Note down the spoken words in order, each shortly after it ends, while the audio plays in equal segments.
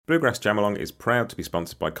Bluegrass Jamalong is proud to be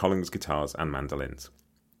sponsored by Collings Guitars and Mandolins.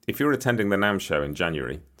 If you're attending the NAMM show in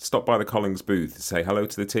January, stop by the Collings booth to say hello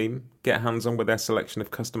to the team, get hands-on with their selection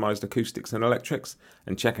of customised acoustics and electrics,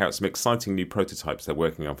 and check out some exciting new prototypes they're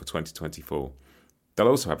working on for 2024. They'll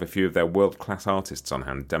also have a few of their world-class artists on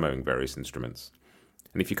hand demoing various instruments.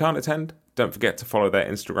 And if you can't attend, don't forget to follow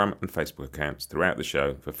their Instagram and Facebook accounts throughout the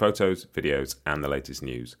show for photos, videos, and the latest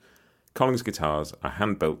news. Collings guitars are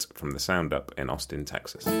hand-built from the Sound Up in Austin,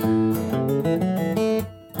 Texas.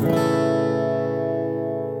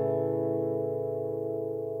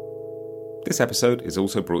 This episode is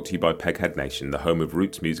also brought to you by Peghead Nation, the home of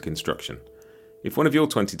roots music instruction. If one of your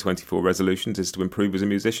 2024 resolutions is to improve as a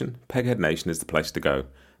musician, Peghead Nation is the place to go.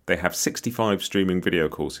 They have 65 streaming video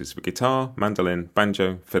courses for guitar, mandolin,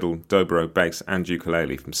 banjo, fiddle, dobro, bass and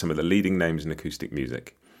ukulele from some of the leading names in acoustic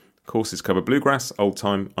music. Courses cover bluegrass, old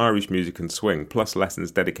time, Irish music and swing, plus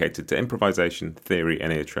lessons dedicated to improvisation, theory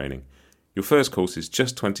and ear training. Your first course is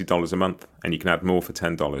just $20 a month, and you can add more for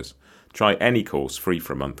 $10. Try any course free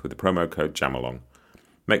for a month with the promo code JAMALONG.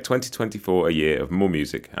 Make 2024 a year of more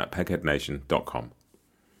music at pegheadnation.com.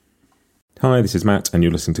 Hi, this is Matt, and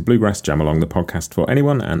you're listening to Bluegrass Jamalong, the podcast for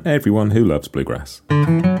anyone and everyone who loves bluegrass.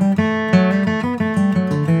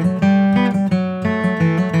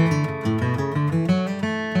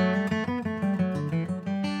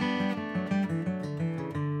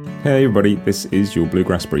 Hey everybody, this is your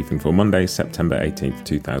Bluegrass briefing for Monday, September 18th,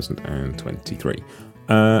 2023.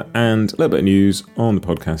 And a little bit of news on the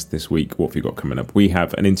podcast this week. What have we got coming up? We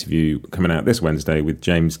have an interview coming out this Wednesday with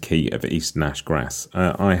James Key of East Nash Grass.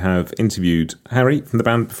 I have interviewed Harry from the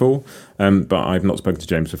band before, but I've not spoken to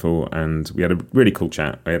James before, and we had a really cool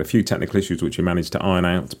chat. We had a few technical issues which we managed to iron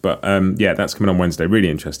out, but yeah, that's coming on Wednesday.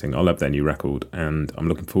 Really interesting. I love their new record, and I'm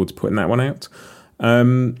looking forward to putting that one out.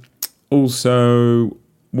 Also,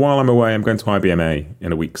 while I'm away, I'm going to IBMA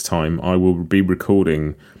in a week's time. I will be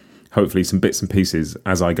recording hopefully some bits and pieces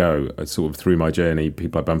as I go, sort of through my journey,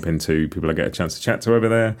 people I bump into, people I get a chance to chat to over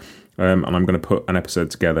there. And I'm going to put an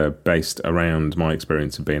episode together based around my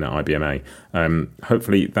experience of being at IBMA.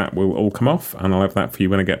 Hopefully that will all come off, and I'll have that for you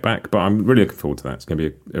when I get back. But I'm really looking forward to that. It's going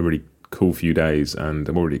to be a really cool few days, and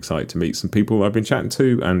I'm already excited to meet some people I've been chatting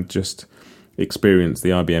to and just experience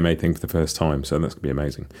the IBMA thing for the first time. So that's going to be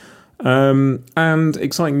amazing. And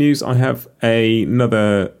exciting news, I have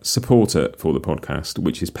another supporter for the podcast,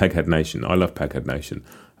 which is Peghead Nation. I love Peghead Nation.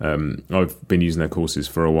 I've been using their courses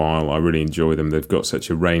for a while. I really enjoy them. They've got such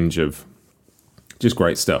a range of just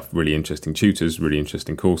great stuff, really interesting tutors, really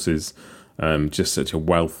interesting courses, just such a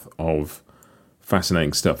wealth of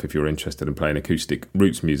fascinating stuff. If you're interested in playing acoustic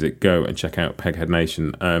roots music, go and check out Peghead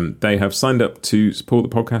Nation. They have signed up to support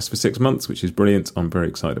the podcast for 6 months, which is brilliant. I'm very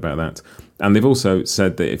excited about that. And they've also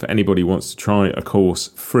said that if anybody wants to try a course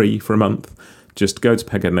free for a month, just go to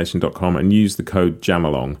pegheadnation.com and use the code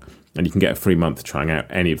JAMALONG, and you can get a free month trying out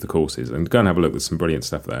any of the courses. And go and have a look. There's some brilliant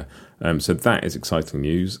stuff there. So that is exciting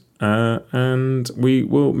news. And we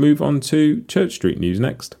will move on to Church Street news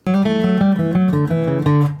next.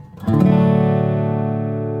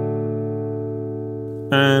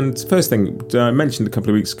 And first thing, I mentioned a couple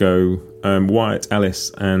of weeks ago, Wyatt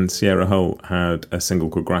Ellis and Sierra Hull had a single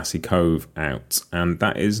called Grassy Cove out, and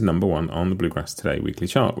that is number one on the Bluegrass Today weekly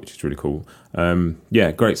chart, which is really cool.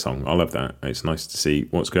 Yeah, great song. I love that. It's nice to see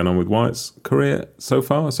what's going on with Wyatt's career so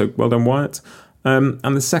far, so well done, Wyatt. And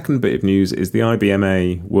the second bit of news is the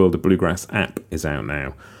IBMA World of Bluegrass app is out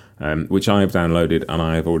now, which I have downloaded and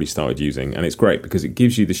I have already started using, and it's great because it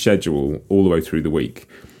gives you the schedule all the way through the week.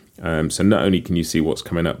 So not only can you see what's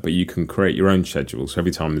coming up, but you can create your own schedule. So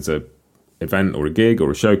every time there's a event or a gig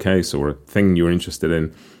or a showcase or a thing you're interested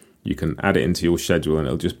in, you can add it into your schedule and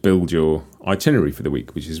it'll just build your itinerary for the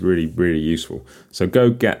week, which is really, really useful. So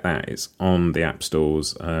go get that. It's on the app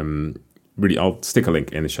stores. Really, I'll stick a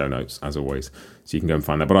link in the show notes, as always, so you can go and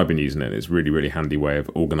find that. But I've been using it. It's a really, really handy way of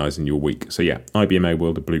organising your week. So yeah, IBMA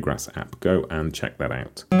World of Bluegrass app. Go and check that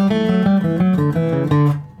out.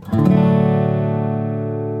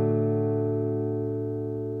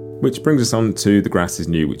 Which brings us on to The Grass is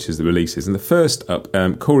New, which is the releases. And the first up,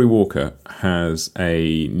 Corey Walker has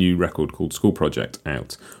a new record called School Project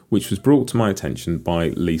out, which was brought to my attention by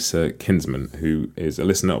Lisa Kinsman, who is a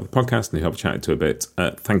listener of the podcast and who I've chatted to a bit.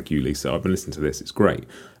 Thank you, Lisa. I've been listening to this. It's great.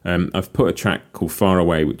 I've put a track called Far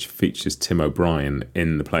Away, which features Tim O'Brien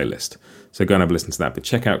in the playlist. So go and have a listen to that. But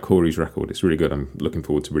check out Corey's record. It's really good. I'm looking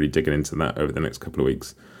forward to really digging into that over the next couple of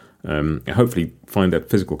weeks. Hopefully find a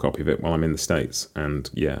physical copy of it while I'm in the States, and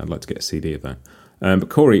yeah, I'd like to get a CD of that. But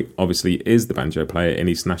Corey obviously is the banjo player in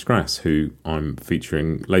East Nash Grass, who I'm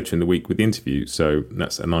featuring later in the week with the interview, so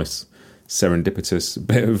that's a nice serendipitous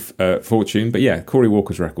bit of fortune. But yeah, Corey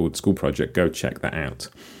Walker's record, School Project, go check that out.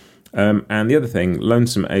 And the other thing,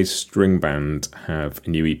 Lonesome Ace String Band have a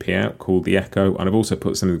new EP out called The Echo, and I've also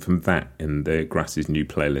put something from that in the Grass's new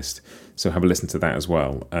playlist, so have a listen to that as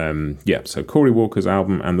well. So Corey Walker's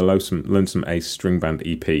album and the Lonesome Ace String Band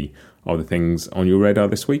EP are the things on your radar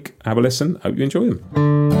this week. Have a listen, hope you enjoy them.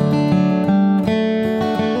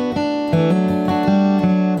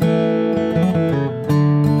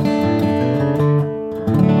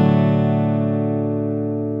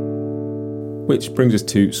 Which brings us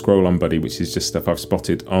to Scroll On Buddy, which is just stuff I've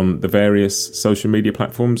spotted on the various social media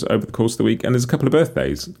platforms over the course of the week. And there's a couple of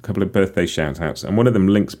birthday shout-outs. And one of them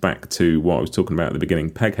links back to what I was talking about at the beginning.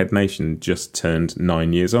 Peghead Nation just turned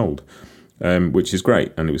 9 years old, which is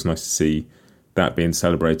great. And it was nice to see that being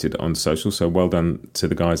celebrated on social. So well done to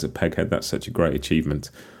the guys at Peghead. That's such a great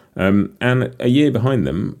achievement. And a year behind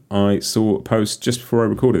them, I saw a post just before I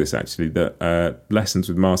recorded this, actually, that Lessons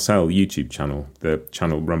with Marcel YouTube channel, the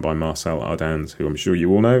channel run by Marcel Ardans, who I'm sure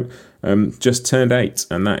you all know, just turned 8.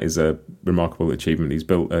 And that is a remarkable achievement. He's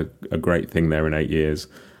built a great thing there in 8 years.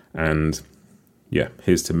 And yeah,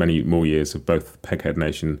 here's to many more years of both Peghead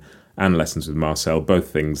Nation and Lessons with Marcel,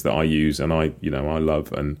 both things that I use and I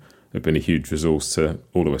love and have been a huge resource to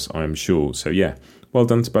all of us, I am sure. So yeah, well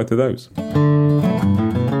done to both of those.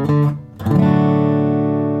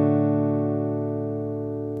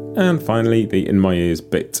 And finally, the In My Ears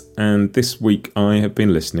bit. And this week I have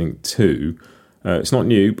been listening to, it's not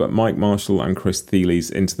new, but Mike Marshall and Chris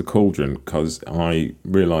Thiele's Into the Cauldron, because I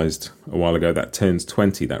realised a while ago that turns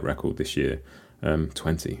 20, that record this year.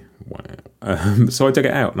 20, wow. So I dug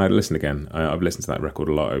it out and I had to listen again. I've listened to that record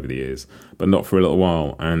a lot over the years, but not for a little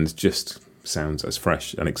while, and just sounds as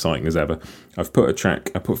fresh and exciting as ever. I put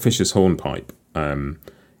Fisher's Hornpipe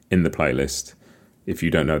in the playlist. If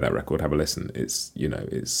you don't know that record, have a listen. It's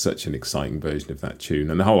such an exciting version of that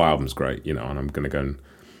tune, and the whole album's great, and I'm going to go and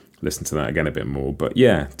listen to that again a bit more. But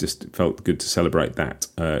yeah, just felt good to celebrate that.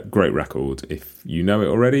 Great record. If you know it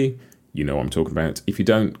already, you know what I'm talking about. If you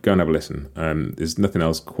don't, go and have a listen. There's nothing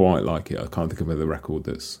else quite like it. I can't think of another record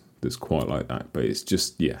that's quite like that. But it's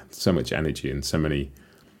just, so much energy and so many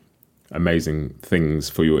amazing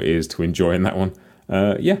things for your ears to enjoy in that one.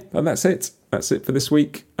 And that's it. That's it for this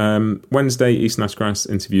week. Wednesday, Eastern Ash Grass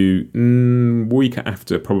interview. Week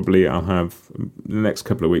after, probably, I'll have, the next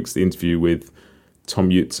couple of weeks, the interview with Tom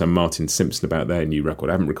Utz and Martin Simpson about their new record.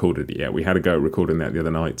 I haven't recorded it yet. We had a go at recording that the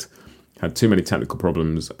other night. Had too many technical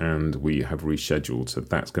problems, and we have rescheduled. So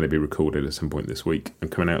that's going to be recorded at some point this week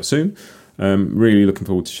and coming out soon. Really looking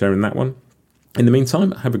forward to sharing that one. In the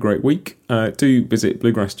meantime, have a great week. Do visit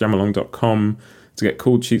bluegrassjamalong.com to get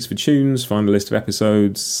chord sheets for tunes, find a list of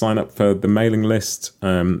episodes, sign up for the mailing list,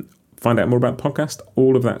 find out more about the podcast,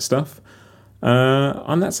 all of that stuff.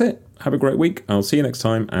 And that's it. Have a great week. I'll see you next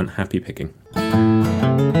time, and happy picking.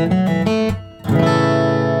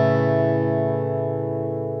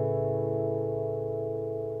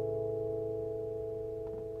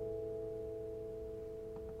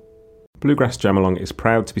 Bluegrass Jamalong is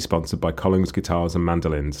proud to be sponsored by Collings Guitars and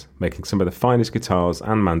Mandolins, making some of the finest guitars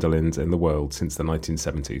and mandolins in the world since the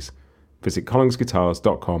 1970s. Visit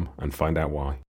collingsguitars.com and find out why.